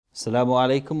Assalamu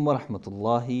alaikum wa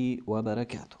rahmatullahi wa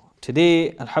barakatuh.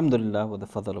 Today, alhamdulillah, with the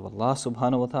fadl of Allah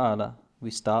subhanahu wa ta'ala, we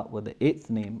start with the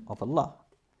 8th name of Allah,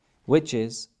 which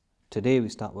is, today we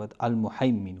start with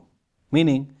Al-Muhayminu,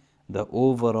 meaning the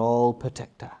overall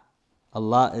protector.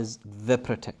 Allah is the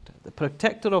protector. The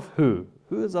protector of who?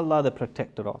 Who is Allah the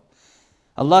protector of?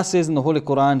 Allah says in the Holy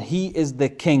Quran, He is the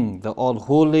King, the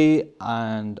All-Holy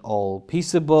and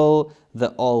All-Peaceable, the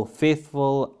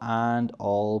All-Faithful and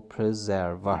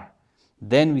All-Preserver.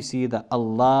 Then we see that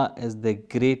Allah is the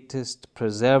greatest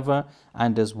preserver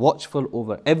and is watchful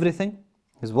over everything.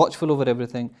 Is watchful over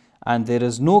everything, and there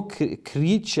is no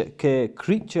creature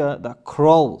that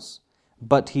crawls,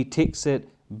 but He takes it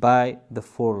by the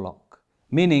forelock.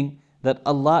 Meaning that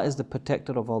Allah is the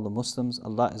protector of all the Muslims.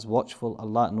 Allah is watchful.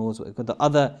 Allah knows what. The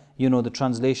other, the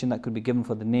translation that could be given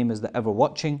for the name is the ever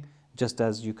watching, just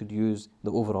as you could use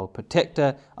the overall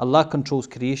protector. Allah controls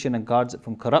creation and guards it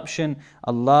from corruption.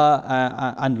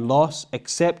 Allah and loss,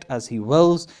 except as He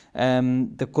wills.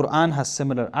 The Quran has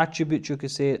similar attributes, you could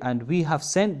say, and we have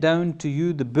sent down to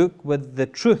you the book with the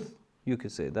truth, you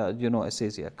could say. That, it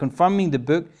says here, confirming the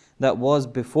book that was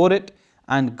before it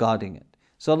and guarding it.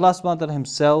 So Allah subhanahu wa ta'ala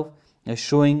Himself is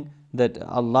showing that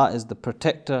Allah is the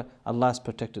protector. Allah has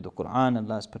protected the Quran.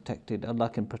 Allah has protected. Allah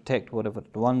can protect whatever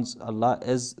it wants. Allah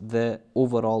is the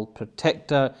overall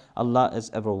protector. Allah is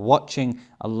ever watching.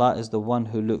 Allah is the one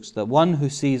who looks, the one who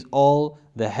sees all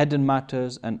the hidden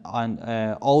matters and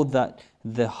all that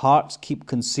the hearts keep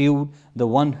concealed. The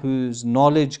one whose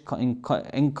knowledge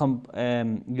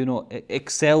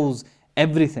excels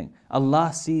everything.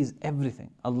 Allah sees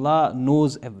everything. Allah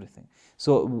knows everything.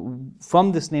 So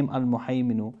from this name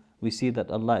Al-Muhayminu, we see that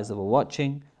Allah is ever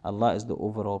watching, Allah is the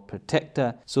overall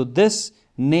protector. So this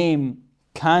name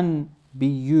can be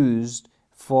used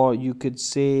for, you could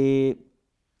say,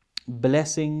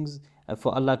 blessings,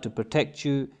 for Allah to protect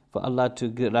you, for Allah to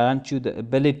grant you the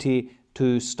ability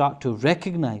to start to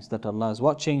recognize that Allah is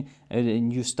watching,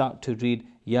 and you start to read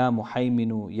Ya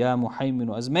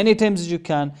Muhayminu as many times as you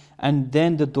can. And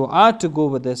then the dua to go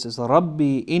with this is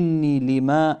Rabbi inni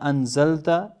lima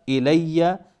anzalta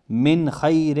ilayya min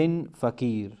khairin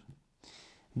fakir.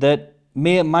 That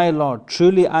may my Lord,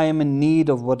 truly I am in need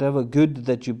of whatever good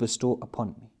that you bestow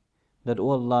upon me. That,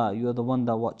 oh Allah, you are the one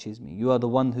that watches me. You are the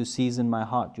one who sees in my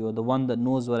heart. You are the one that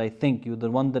knows what I think. You are the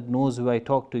one that knows who I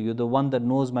talk to. You are the one that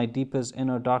knows my deepest,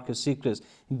 inner, darkest secrets.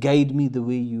 Guide me the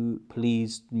way you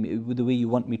please, the way you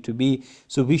want me to be.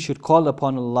 So we should call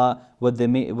upon Allah with the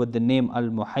name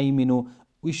Al-Muhayminu.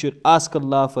 We should ask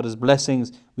Allah for His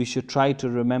blessings. We should try to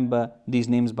remember these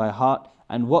names by heart.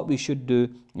 And what we should do,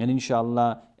 and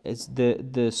inshallah, it's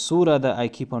the surah that I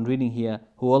keep on reading here.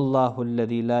 Huwallahu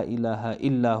alladhi la ilaha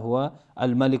illa huwa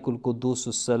al-malikul quddus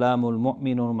as-salamul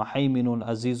mu'minul muhayminul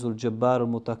azizul jabbarul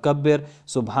mutakabbir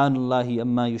subhanallahi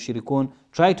amma yushrikun.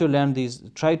 Try to learn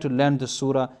the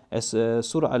surah as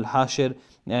Surah Al-Hashir.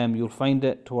 You'll find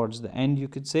it towards the end, you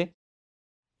could say.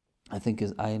 I think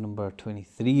is ayah number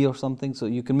 23 or something. So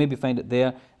you can maybe find it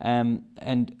there.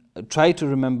 And try to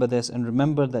remember this, and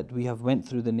remember that we have went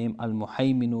through the name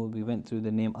Al-Muhayminu, we went through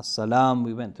the name As-Salam,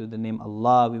 we went through the name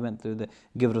Allah, we went through the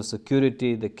giver of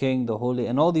security, the King, the Holy,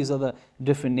 and all these other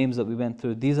different names that we went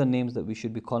through. These are names that we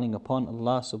should be calling upon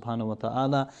Allah subhanahu wa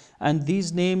ta'ala. And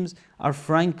these names are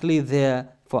frankly there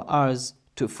for us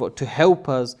to help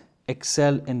us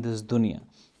excel in this dunya.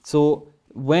 So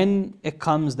when it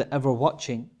comes the ever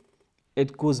watching,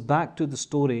 it goes back to the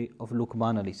story of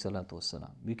Luqman alayhi salatu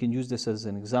wasalam. We can use this as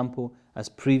an example, as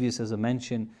previous as I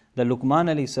mentioned, that Luqman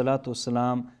alayhi salatu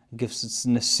wasalam gives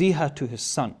nasiha to his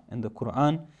son in the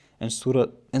Quran, in Surah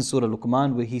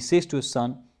Luqman, where he says to his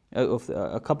son, of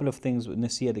a couple of things with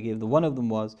nasiha they gave. One of them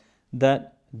was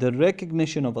that the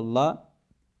recognition of Allah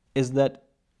is that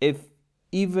if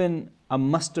even a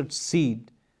mustard seed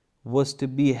was to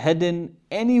be hidden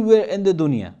anywhere in the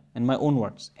dunya, in my own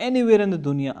words, anywhere in the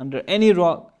dunya, under any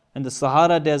rock, in the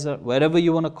Sahara Desert, wherever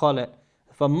you want to call it,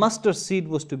 if a mustard seed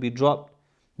was to be dropped,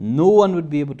 no one would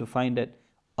be able to find it.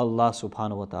 Allah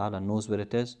subhanahu wa ta'ala knows where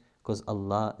it is, because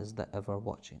Allah is the ever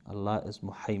watching. Allah is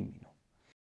Muhayminu.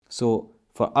 So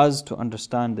for us to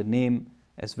understand the name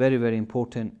is very, very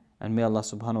important, and may Allah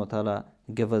subhanahu wa ta'ala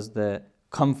give us the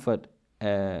comfort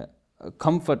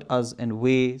us in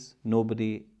ways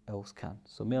nobody else can.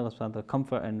 So may Allah subhanahu wa ta'ala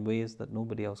comfort in ways that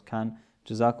nobody else can.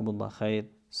 Jazakumullah khair.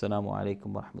 Assalamu alaikum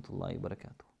wa rahmatullahi wa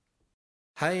barakatuh.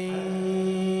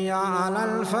 Hayya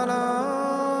ala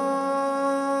al-falah.